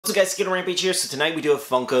What's up guys, Skittlerampage here. So tonight we do have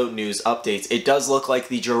Funko news updates. It does look like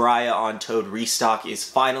the Jiraiya on Toad restock is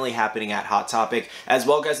finally happening at Hot Topic, as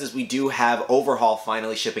well guys as we do have Overhaul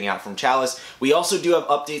finally shipping out from Chalice. We also do have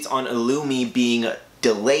updates on Illumi being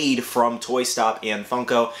delayed from Toy Stop and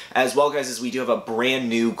Funko, as well guys as we do have a brand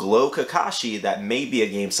new Glow Kakashi that may be a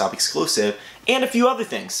GameStop exclusive, and a few other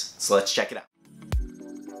things. So let's check it out.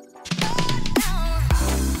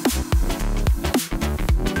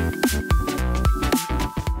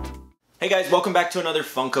 Hey guys, welcome back to another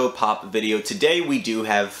Funko Pop video. Today we do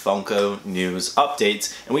have Funko news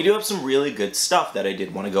updates, and we do have some really good stuff that I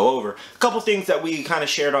did want to go over. A couple things that we kind of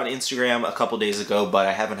shared on Instagram a couple days ago, but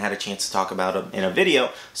I haven't had a chance to talk about them in a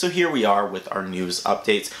video, so here we are with our news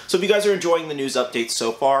updates. So if you guys are enjoying the news updates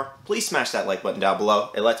so far, please smash that like button down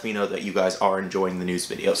below. It lets me know that you guys are enjoying the news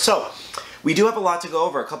video. So, we do have a lot to go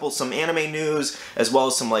over. Some anime news, as well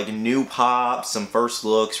as some like new pops, some first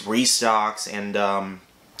looks, restocks, and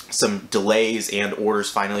some delays and orders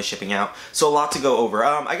finally shipping out. So a lot to go over.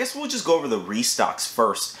 I guess we'll just go over the restocks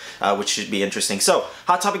first, which should be interesting. So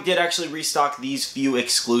Hot Topic did actually restock these few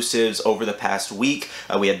exclusives over the past week.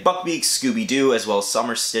 We had Buckbeak, Scooby-Doo, as well as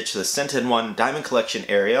Summer Stitch, the scented one, Diamond Collection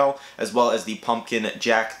Ariel, as well as the Pumpkin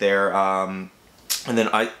Jack there, and then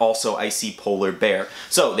also Icy Polar Bear.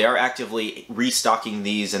 So they are actively restocking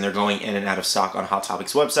these, and they're going in and out of stock on Hot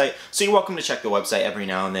Topic's website. So you're welcome to check the website every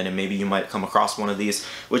now and then, and maybe you might come across one of these,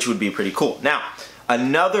 which would be pretty cool. Now,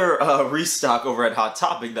 another restock over at Hot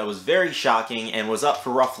Topic that was very shocking and was up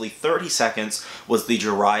for roughly 30 seconds was the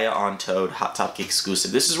Jiraiya on Toad Hot Topic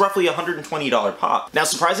exclusive. This is roughly a $120 pop. Now,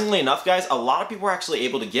 surprisingly enough, guys, a lot of people were actually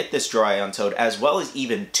able to get this Jiraiya on Toad, as well as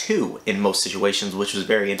even two in most situations, which was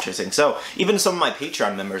very interesting. So, even some of my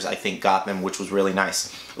Patreon members, I think, got them, which was really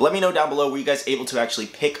nice. Let me know down below, were you guys able to actually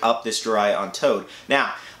pick up this Jiraiya on Toad?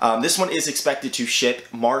 Now, this one is expected to ship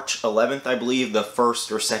March 11th, I believe, the first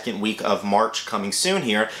or second week of March coming soon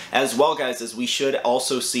here. As well, guys, as we should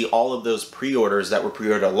also see all of those pre-orders that were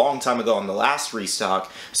pre-ordered a long time ago on the last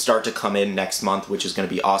restock start to come in next month, which is going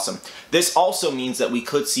to be awesome. This also means that we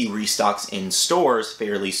could see restocks in stores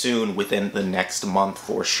fairly soon, within the next month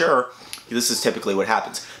for sure. This is typically what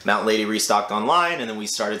happens. Mountain Lady restocked online, and then we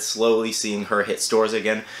started slowly seeing her hit stores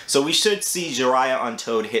again. So we should see Jiraiya on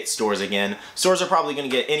Toad hit stores again. Stores are probably going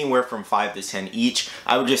to get anywhere from 5 to 10 each.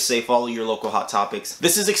 I would just say follow your local Hot Topics.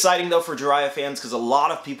 This is exciting though for Jiraiya fans, because a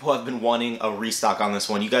lot of people have been wanting a restock on this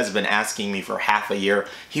one. You guys have been asking me for half a year.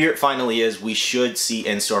 Here it finally is. We should see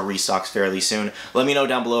in-store restocks fairly soon. Let me know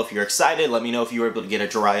down below if you're excited. Let me know if you were able to get a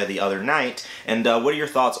Jiraiya the other night. And what are your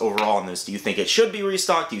thoughts overall on this? Do you think it should be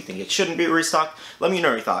restocked? Do you think it shouldn't be restocked? Let me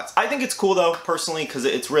know your thoughts. I think it's cool though, personally, because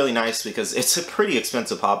it's really nice, because it's a pretty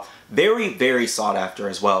expensive pop. Very, very sought after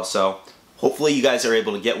as well, so hopefully you guys are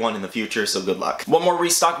able to get one in the future, so good luck. One more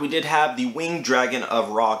restock, we did have the Winged Dragon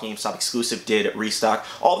of Raw GameStop exclusive did restock.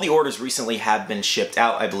 All the orders recently have been shipped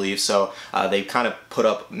out, I believe, so they kind of put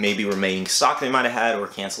up maybe remaining stock they might have had, or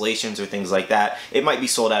cancellations or things like that. It might be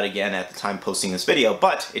sold out again at the time posting this video,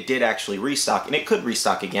 but it did actually restock, and it could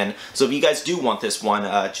restock again. So if you guys do want this one,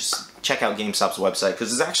 just check out GameStop's website,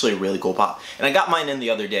 because it's actually a really cool pop. And I got mine in the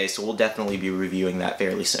other day, so we'll definitely be reviewing that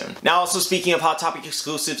fairly soon. Now, also speaking of Hot Topic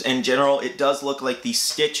exclusives in general, it does look like the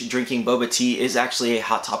Stitch Drinking Boba Tea is actually a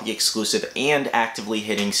Hot Topic exclusive and actively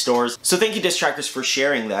hitting stores. So thank you, Disc Trackers, for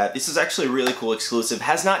sharing that. This is actually a really cool exclusive.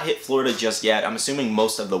 Has not hit Florida just yet. I'm assuming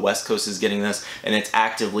most of the West Coast is getting this, and it's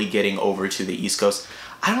actively getting over to the East Coast.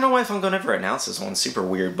 I don't know why Funko never announced this one. Super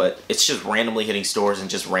weird, but it's just randomly hitting stores and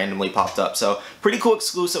just randomly popped up. So pretty cool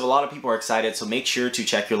exclusive. A lot of people are excited, so make sure to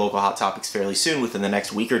check your local Hot Topics fairly soon, within the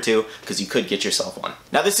next week or two, because you could get yourself one.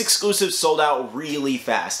 Now, this exclusive sold out really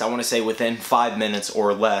fast. I want to say within 5 minutes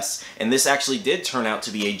or less, and this actually did turn out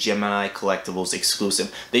to be a Gemini Collectibles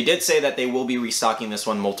exclusive. They did say that they will be restocking this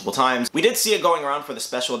one multiple times. We did see it going around for the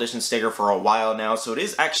special edition sticker for a while now, so it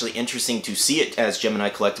is actually interesting to see it as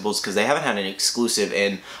Gemini Collectibles, because they haven't had an exclusive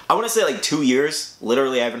in, I want to say, like 2 years.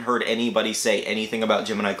 Literally, I haven't heard anybody say anything about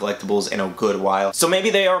Gemini Collectibles in a good while. So maybe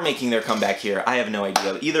they are making their comeback here. I have no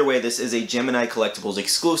idea. Either way, this is a Gemini Collectibles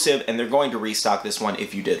exclusive, and they're going to restock this one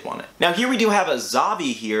if you did want it. Now, here we do have a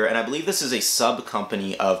Zavi here, and I believe this is a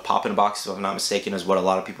sub-company of Pop in a Box, if I'm not mistaken, is what a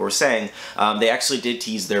lot of people were saying. They actually did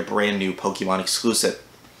tease their brand new Pokemon exclusive.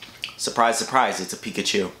 Surprise, surprise, it's a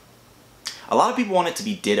Pikachu. A lot of people want it to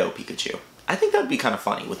be Ditto Pikachu. I think that would be kind of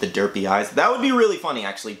funny with the derpy eyes. That would be really funny,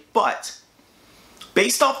 actually, but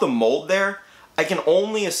based off the mold there, I can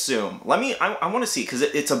only assume, I want to see, because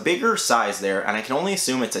it's a bigger size there, and I can only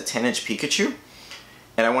assume it's a 10-inch Pikachu,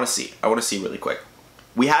 and I want to see really quick.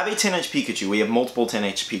 We have a 10-inch Pikachu, we have multiple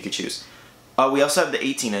 10-inch Pikachus. We also have the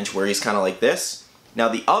 18-inch where he's kind of like this, Now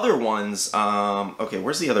the other ones, okay,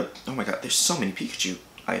 where's the other? Oh my god, there's so many Pikachu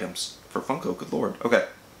items for Funko, good lord. Okay,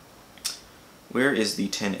 where is the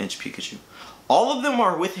 10-inch Pikachu? All of them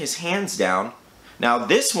are with his hands down. Now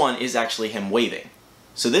this one is actually him waving.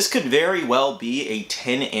 So this could very well be a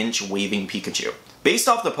 10-inch waving Pikachu. Based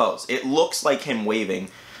off the pose, it looks like him waving.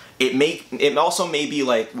 It also may be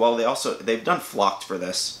like, well, they've done flocked for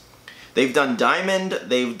this. They've done diamond,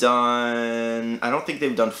 they've done, I don't think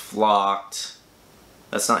they've done flocked.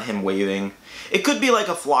 That's not him waving. It could be like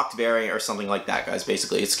a flocked variant or something like that, guys,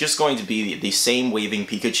 basically. It's just going to be the same waving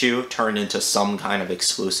Pikachu turned into some kind of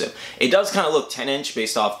exclusive. It does kind of look 10-inch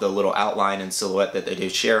based off the little outline and silhouette that they do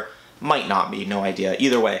share. Might not be, no idea.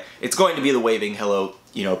 Either way, it's going to be the waving hello,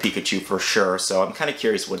 you know, Pikachu for sure, so I'm kind of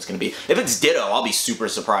curious what it's going to be. If it's Ditto, I'll be super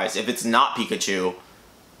surprised. If it's not Pikachu,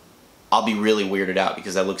 I'll be really weirded out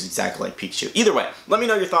because that looks exactly like Pikachu. Either way, let me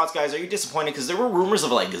know your thoughts, guys. Are you disappointed? Because there were rumors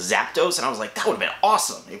of, like, Zapdos, and I was like, that would have been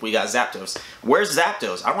awesome if we got Zapdos. Where's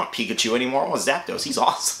Zapdos? I don't want Pikachu anymore. I want Zapdos. He's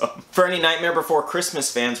awesome. For any Nightmare Before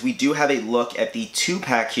Christmas fans, we do have a look at the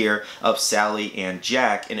 2-pack here of Sally and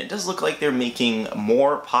Jack, and it does look like they're making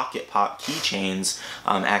more Pocket Pop keychains,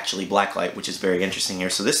 actually Blacklight, which is very interesting here.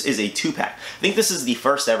 So this is a 2-pack. I think this is the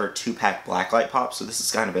first ever 2-pack Blacklight pop, so this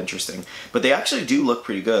is kind of interesting. But they actually do look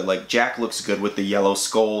pretty good. Like, Jack looks good with the yellow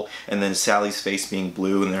skull, and then Sally's face being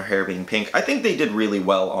blue and their hair being pink. I think they did really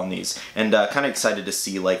well on these, and kind of excited to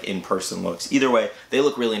see like in-person looks. Either way, they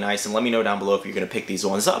look really nice, and let me know down below if you're going to pick these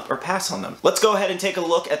ones up or pass on them. Let's go ahead and take a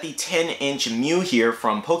look at the 10-inch Mew here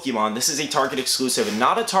from Pokemon. This is a Target exclusive and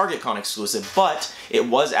not a TargetCon exclusive, but it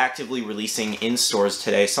was actively releasing in stores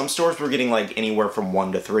today. Some stores were getting like anywhere from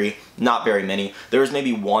 1 to 3, not very many. There was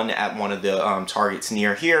maybe 1 at one of the Targets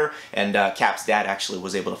near here, and Cap's dad actually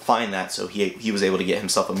was able to find that, so he was able to get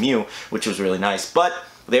himself a Mew, which was really nice. But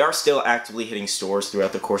they are still actively hitting stores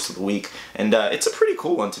throughout the course of the week, and it's a pretty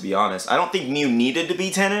cool one, to be honest. I don't think Mew needed to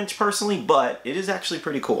be 10-inch personally, but it is actually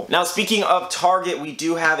pretty cool. Now, speaking of Target, we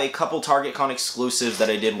do have a couple TargetCon exclusives that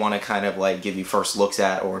I did want to kind of like give you first looks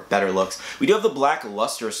at, or better looks. We do have the Black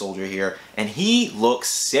Luster Soldier here, and he looks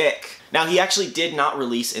sick. Now, he actually did not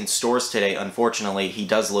release in stores today, unfortunately. He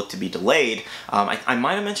does look to be delayed. I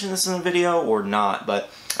might have mentioned this in the video or not, but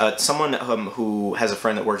someone who has a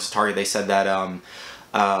friend that works at Target, they said that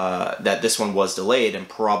that this one was delayed and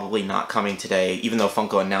probably not coming today, even though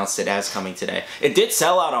Funko announced it as coming today. It did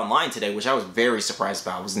sell out online today, which I was very surprised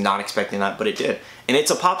about. I was not expecting that, but it did. And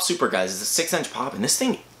it's a Pop Super, guys. It's a 6-inch pop, and this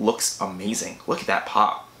thing looks amazing. Look at that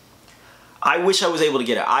pop. I wish I was able to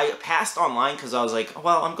get it. I passed online because I was like,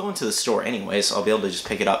 well, I'm going to the store anyway, so I'll be able to just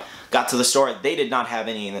pick it up. Got to the store, they did not have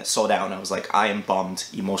any, and it sold out, and I was like, I am bummed.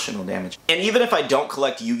 Emotional damage. And even if I don't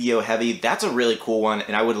collect Yu-Gi-Oh! Heavy, that's a really cool one,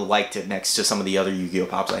 and I would have liked it next to some of the other Yu-Gi-Oh!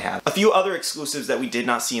 Pops I have. A few other exclusives that we did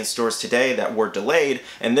not see in stores today that were delayed,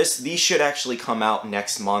 and these should actually come out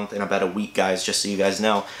next month in about a week, guys, just so you guys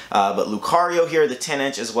know. But Lucario here, the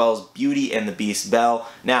 10-inch, as well as Beauty and the Beast Belle.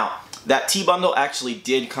 Now, that T-bundle actually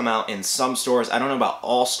did come out in some stores. I don't know about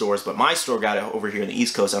all stores, but my store got it over here in the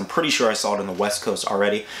East Coast. I'm pretty sure I saw it in the West Coast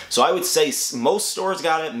already. So I would say most stores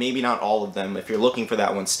got it, maybe not all of them. If you're looking for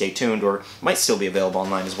that one, stay tuned, or it might still be available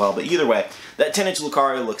online as well. But either way, that 10-inch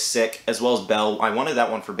Lucario looks sick, as well as Belle. I wanted that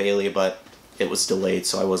one for Bailey, but it was delayed,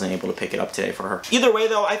 so I wasn't able to pick it up today for her. Either way,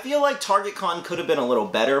 though, I feel like TargetCon could have been a little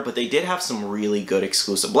better, but they did have some really good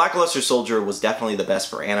exclusive. Black Luster Soldier was definitely the best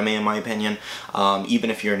for anime, in my opinion,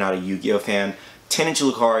 even if you're not a Yu-Gi-Oh! Fan. 10-inch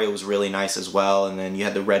Lucario was really nice as well, and then you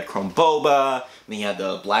had the Red Chrome Boba, and then you had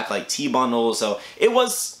the Blacklight T-bundle, so it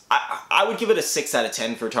was... I would give it a 6 out of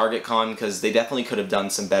 10 for TargetCon because they definitely could have done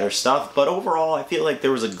some better stuff, but overall I feel like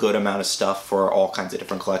there was a good amount of stuff for all kinds of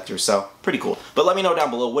different collectors, so pretty cool. But let me know down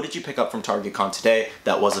below, what did you pick up from TargetCon today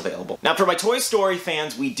that was available? Now for my Toy Story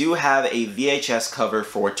fans, we do have a VHS cover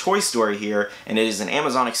for Toy Story here, and it is an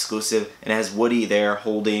Amazon exclusive, and it has Woody there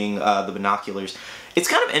holding the binoculars. It's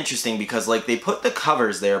kind of interesting because like they put the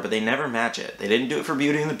covers there, but they never match it. They didn't do it for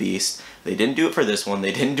Beauty and the Beast. They didn't do it for this one.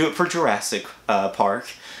 They didn't do it for Jurassic Park,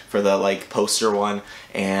 for the like poster one.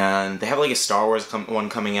 And they have like a Star Wars one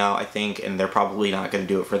coming out, I think, and they're probably not going to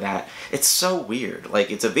do it for that. It's so weird. Like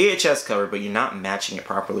it's a VHS cover, but you're not matching it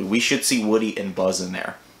properly. We should see Woody and Buzz in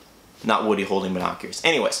there. Not Woody holding binoculars.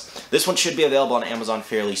 Anyways, this one should be available on Amazon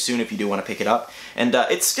fairly soon if you do want to pick it up. And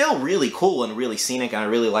it's still really cool and really scenic, and I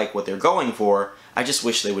really like what they're going for. I just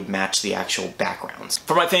wish they would match the actual backgrounds.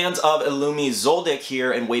 For my fans of Illumi Zoldyck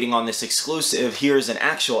here and waiting on this exclusive, here's an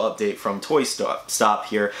actual update from Toy Stop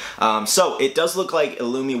here. So it does look like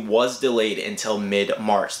Illumi was delayed until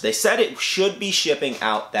mid-March. They said it should be shipping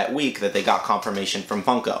out that week that they got confirmation from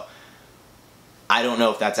Funko. I don't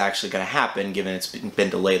know if that's actually going to happen, given it's been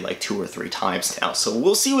delayed like 2 or 3 times now. So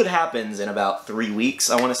we'll see what happens in about 3 weeks,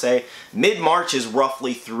 I want to say. Mid-March is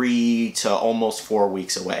roughly 3 to almost 4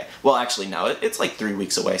 weeks away. Well, actually, no, it's like 3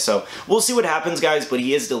 weeks away. So we'll see what happens, guys, but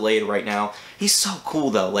he is delayed right now. He's so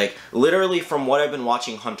cool, though. Like, literally, from what I've been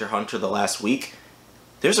watching Hunter x Hunter the last week,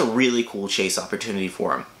 there's a really cool chase opportunity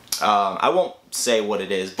for him. I won't say what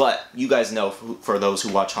it is, but you guys know, for those who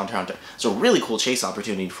watch Hunter x Hunter, it's a really cool chase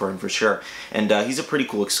opportunity for him for sure, and he's a pretty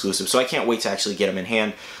cool exclusive, so I can't wait to actually get him in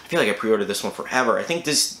hand. I feel like I pre-ordered this one forever. I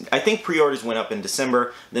think pre-orders went up in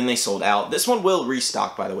December, then they sold out. This one will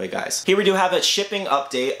restock, by the way, guys. Here we do have a shipping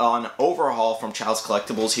update on Overhaul from Child's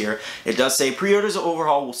Collectibles here. It does say pre-orders of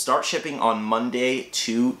Overhaul will start shipping on Monday,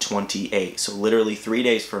 2/28, so literally 3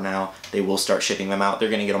 days from now, they will start shipping them out. They're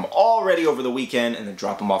going to get them all ready over the weekend and then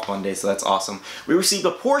drop them off Monday, so that's awesome. We received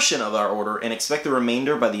a portion of our order and expect the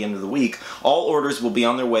remainder by the end of the week. All orders will be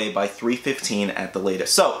on their way by 3/15 at the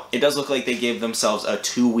latest. So it does look like they gave themselves a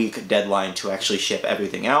 2-week deadline to actually ship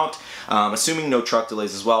everything out, assuming no truck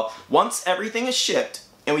delays as well. Once everything is shipped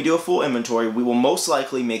and we do a full inventory, we will most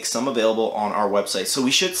likely make some available on our website. So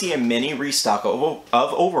we should see a mini restock of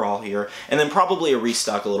Overhaul here, and then probably a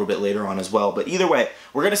restock a little bit later on as well. But either way,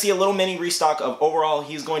 we're going to see a little mini restock of Overhaul.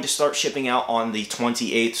 He's going to start shipping out on the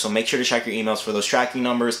 28th, so make sure to check your emails for those tracking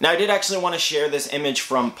numbers. Now, I did actually want to share this image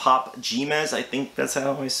from Pop Gmez. I think that's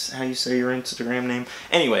how you say your Instagram name.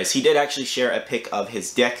 Anyways, he did actually share a pic of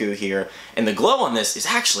his Deku here, and the glow on this is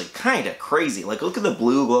actually kind of crazy. Like, look at the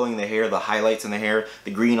blue glowing the hair, the highlights in the hair,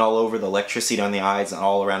 the green all over, the electricity on the eyes, and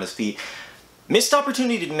all around his feet. Missed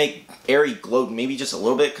opportunity to make Eri glow maybe just a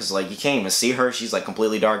little bit, because like you can't even see her. She's like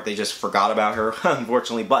completely dark. They just forgot about her,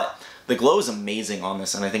 unfortunately. But the glow is amazing on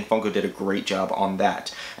this, and I think Funko did a great job on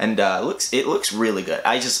that. And it looks really good.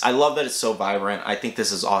 I love that it's so vibrant. I think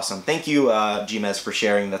this is awesome. Thank you, Gmez, for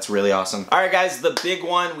sharing. That's really awesome. All right, guys, the big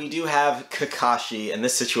one, we do have Kakashi, and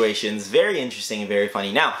this situation is very interesting and very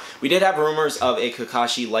funny. Now, we did have rumors of a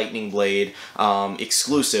Kakashi Lightning Blade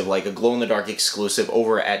exclusive, like a glow-in-the-dark exclusive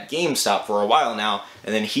over at GameStop for a while now.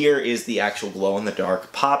 And then here is the actual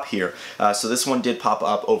glow-in-the-dark pop here. So this one did pop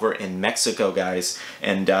up over in Mexico, guys.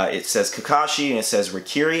 And it says Kakashi and it says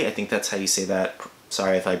Rikiri. I think that's how you say that.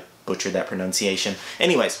 Sorry if I butchered that pronunciation.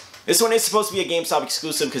 Anyways, this one is supposed to be a GameStop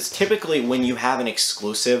exclusive because typically when you have an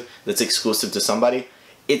exclusive that's exclusive to somebody,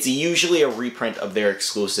 it's usually a reprint of their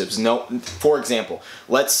exclusives. No, for example,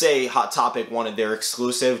 let's say Hot Topic wanted their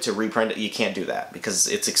exclusive to reprint it. You can't do that because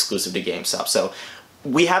it's exclusive to GameStop. So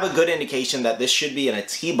we have a good indication that this should be in a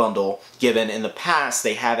T-bundle, given in the past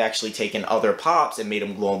they have actually taken other pops and made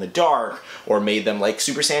them glow in the dark, or made them like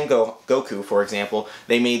Super Saiyan Goku, for example.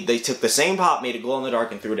 They took the same pop, made it glow in the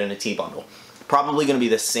dark, and threw it in a T-bundle. Probably going to be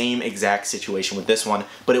the same exact situation with this one,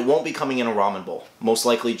 but it won't be coming in a ramen bowl. Most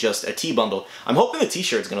likely just a T-bundle. I'm hoping the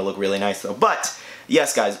T-shirt's going to look really nice though. But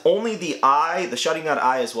yes, guys, only the eye, the shutting out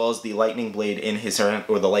eye, as well as the lightning blade in his hand,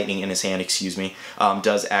 or the lightning in his hand, excuse me,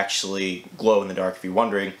 does actually glow in the dark, if you're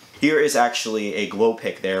wondering. Here is actually a glow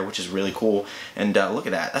pick there, which is really cool. And look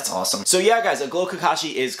at that. That's awesome. So yeah, guys, a Glow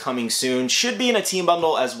Kakashi is coming soon. Should be in a team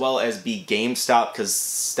bundle as well as be GameStop,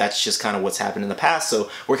 because that's just kind of what's happened in the past.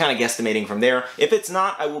 So we're kind of guesstimating from there. If it's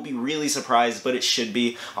not, I will be really surprised, but it should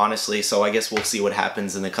be, honestly. So I guess we'll see what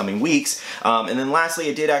happens in the coming weeks. And then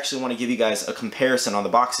lastly, I did actually want to give you guys a comparison on the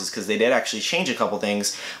boxes, because they did actually change a couple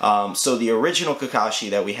things. So the original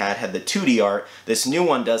Kakashi that we had the 2D art. This new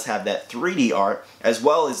one does have that 3D art, as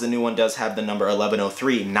well as the new one does have the number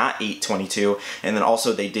 1103, not 822. And then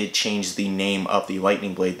also they did change the name of the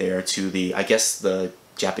lightning blade there to the, I guess, the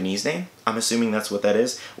Japanese name. I'm assuming that's what that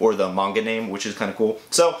is, or the manga name, which is kind of cool.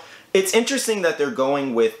 So it's interesting that they're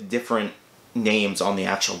going with different names on the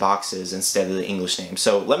actual boxes instead of the English name.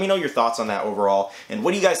 So let me know your thoughts on that overall, and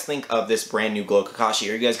what do you guys think of this brand new Glow Kakashi?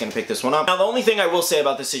 Are you guys going to pick this one up? Now, the only thing I will say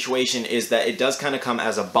about this situation is that it does kind of come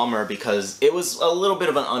as a bummer, because it was a little bit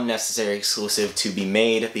of an unnecessary exclusive to be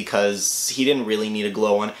made, because he didn't really need a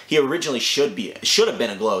glow one. He originally should have been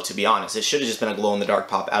a glow, to be honest. It should have just been a glow in the dark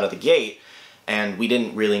pop out of the gate, and we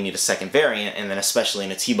didn't really need a second variant, and then especially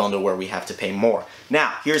in a T-bundle where we have to pay more.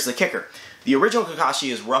 Now, here's the kicker. The original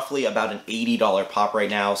Kakashi is roughly about an $80 pop right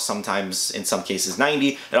now, sometimes, in some cases,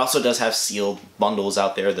 $90. It also does have sealed bundles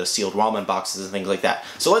out there, the sealed ramen boxes and things like that.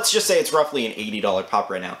 So let's just say it's roughly an $80 pop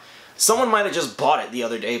right now. Someone might have just bought it the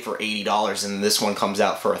other day for $80 and this one comes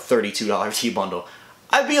out for a $32 T-bundle.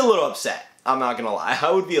 I'd be a little upset. I'm not gonna lie. I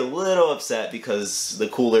would be a little upset because the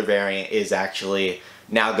cooler variant is actually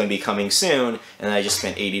now going to be coming soon, and I just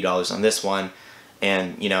spent $80 on this one.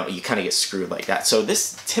 And, you know, you kind of get screwed like that. So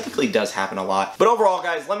this typically does happen a lot. But overall,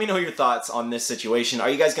 guys, let me know your thoughts on this situation. Are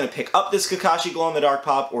you guys going to pick up this Kakashi glow-in-the-dark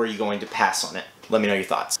pop, or are you going to pass on it? Let me know your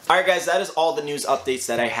thoughts. Alright guys, that is all the news updates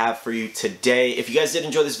that I have for you today. If you guys did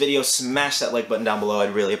enjoy this video, smash that like button down below.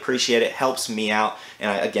 I'd really appreciate it. It helps me out.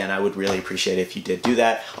 And again, I would really appreciate it if you did do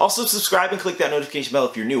that. Also, subscribe and click that notification bell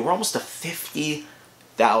if you're new. We're almost to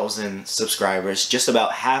 50,000 subscribers. Just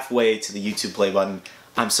about halfway to the YouTube play button.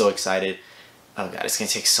 I'm so excited. Oh god, it's going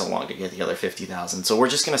to take so long to get the other 50,000. So we're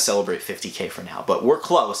just going to celebrate 50K for now. But we're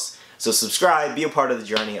close. So subscribe, be a part of the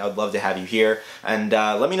journey. I would love to have you here. And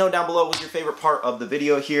let me know down below what's your favorite part of the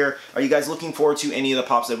video here. Are you guys looking forward to any of the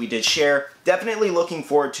pops that we did share? Definitely looking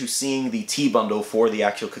forward to seeing the T bundle for the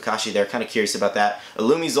actual Kakashi there. Kind of curious about that.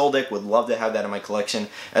 Illumi Zoldyck, would love to have that in my collection.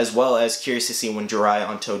 As well as curious to see when Jiraiya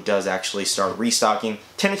on Toad does actually start restocking.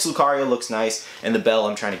 10-inch Lucario looks nice. And the bell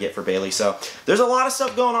I'm trying to get for Bailey. So there's a lot of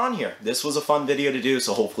stuff going on here. This was a fun video to do,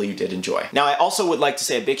 so hopefully you did enjoy. Now I also would like to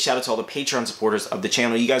say a big shout out to all the Patreon supporters of the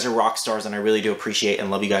channel. You guys are rock stars and I really do appreciate and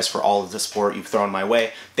love you guys for all of the support you've thrown my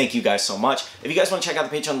way. Thank you guys so much. If you guys want to check out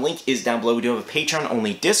the Patreon, link is down below. We do have a Patreon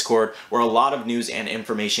only Discord where a lot of news and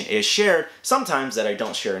information is shared, sometimes that I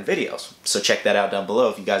don't share in videos. So check that out down below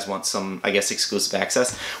if you guys want some, I guess, exclusive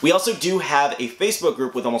access. We also do have a Facebook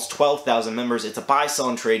group with almost 12,000 members. It's a buy, sell,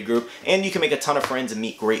 and trade group, and you can make a ton of friends and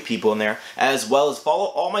meet great people in there, as well as follow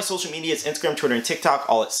all my social medias, Instagram, Twitter, and TikTok,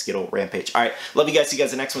 all at Skittlerampage. Alright, love you guys. See you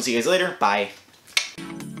guys in the next one. See you guys later. Bye.